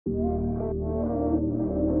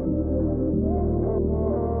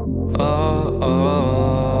They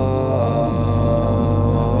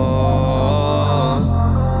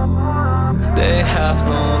have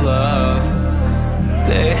no love,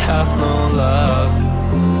 they have no love.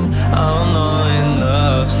 I'm not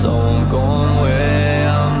enough, so I'm going where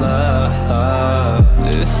I'm loved.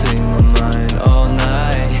 Losing my mind all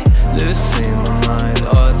night, losing my mind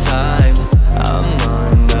all time. I'm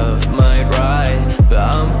not enough, might right, but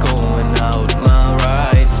I'm going out my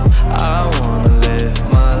rights. I wanna live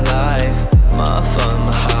my life, my fun,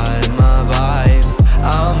 my high, my vibe.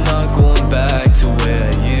 I'm not going back to where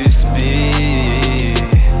I used to be.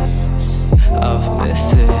 I've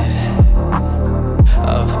missed it,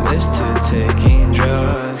 I've missed it, taking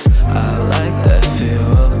drugs. I like that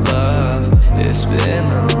feel of love. It's been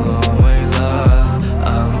a long way, love.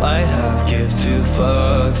 I might have give two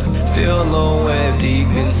fucks. Feel nowhere deep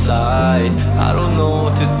inside. I don't know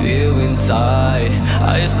what to feel inside.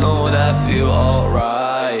 I just know that I feel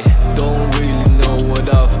alright. Don't really know what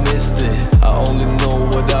I've missed it. I only know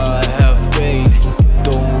what I have gained.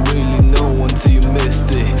 Don't really know until you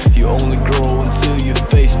missed it. You only grow until you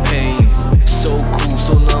face pain. So cool,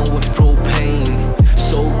 so numb with propane.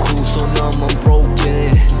 So cool, so numb, I'm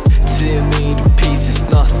broken. Tear me to pieces,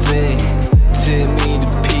 nothing. Tear me to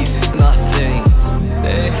pieces, nothing.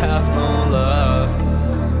 They have no love,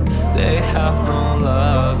 they have no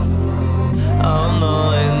love. I'm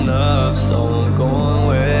not enough, so I'm going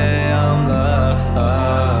where I'm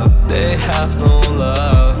loved. They have no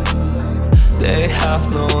love, they have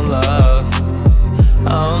no love.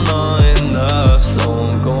 I'm not enough, so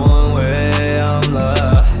I'm going where I'm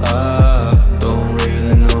loved. Don't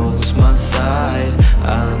really know what's my side.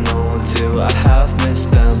 I know until I have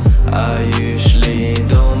missed them. I usually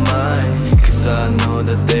don't mind, cause I know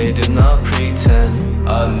that they do not pretend.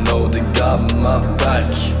 I know they got my back,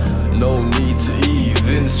 no need to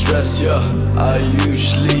even stress, yeah. I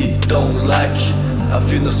usually don't lack, I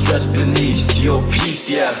feel no stress beneath your peace,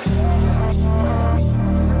 yeah.